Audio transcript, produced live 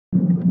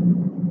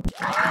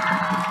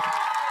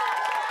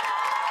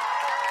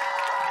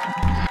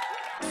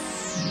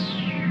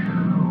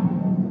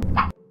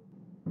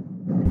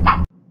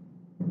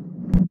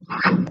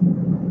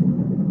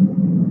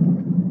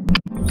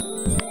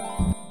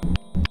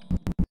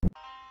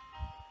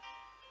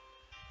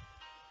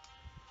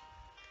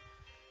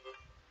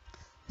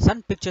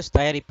Sun pictures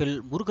தயாரிப்பில்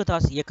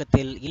முருகதாஸ்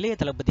இயக்கத்தில் இளைய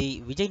தளபதி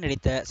விஜய்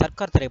நடித்த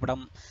சர்க்கார்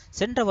திரைப்படம்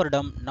சென்ற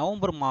வருடம்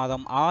நவம்பர்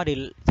மாதம்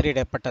 6இல்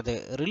திரையிடப்பட்டது.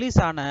 ரிலீஸ்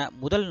ஆன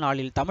முதல்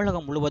நாளில்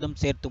தமிழகம் முழுவதும்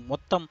சேர்த்து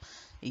மொத்தம்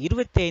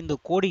 25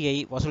 கோடியை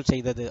வசூல்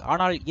செய்தது.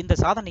 ஆனால் இந்த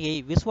சாதனையை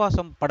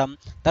விஸ்வாசம் படம்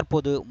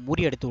தற்போது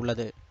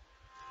முறியடித்துள்ளது.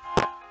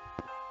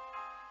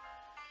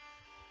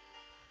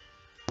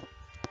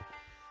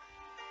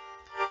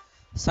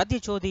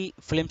 சத்யஜோதி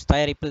பிலிம்ஸ்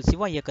தயாரிப்பில்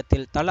சிவா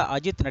இயக்கத்தில் தல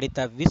அஜித்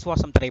நடித்த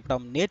விஸ்வாசம்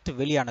திரைப்படம் நேற்று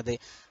வெளியானது.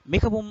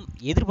 மிகவும்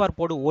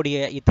எதிர்பார்ப்போடு ஓடிய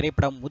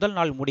இத்திரைப்படம் முதல்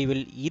நாள்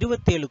முடிவில்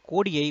 27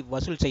 கோடியை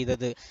வசூல்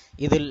செய்தது.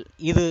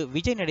 இது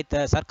விஜய்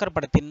நடித்த சர்க்கார்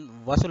படத்தின்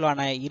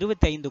வசூலான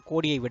 25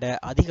 கோடியை விட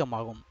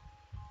அதிகமாகும்.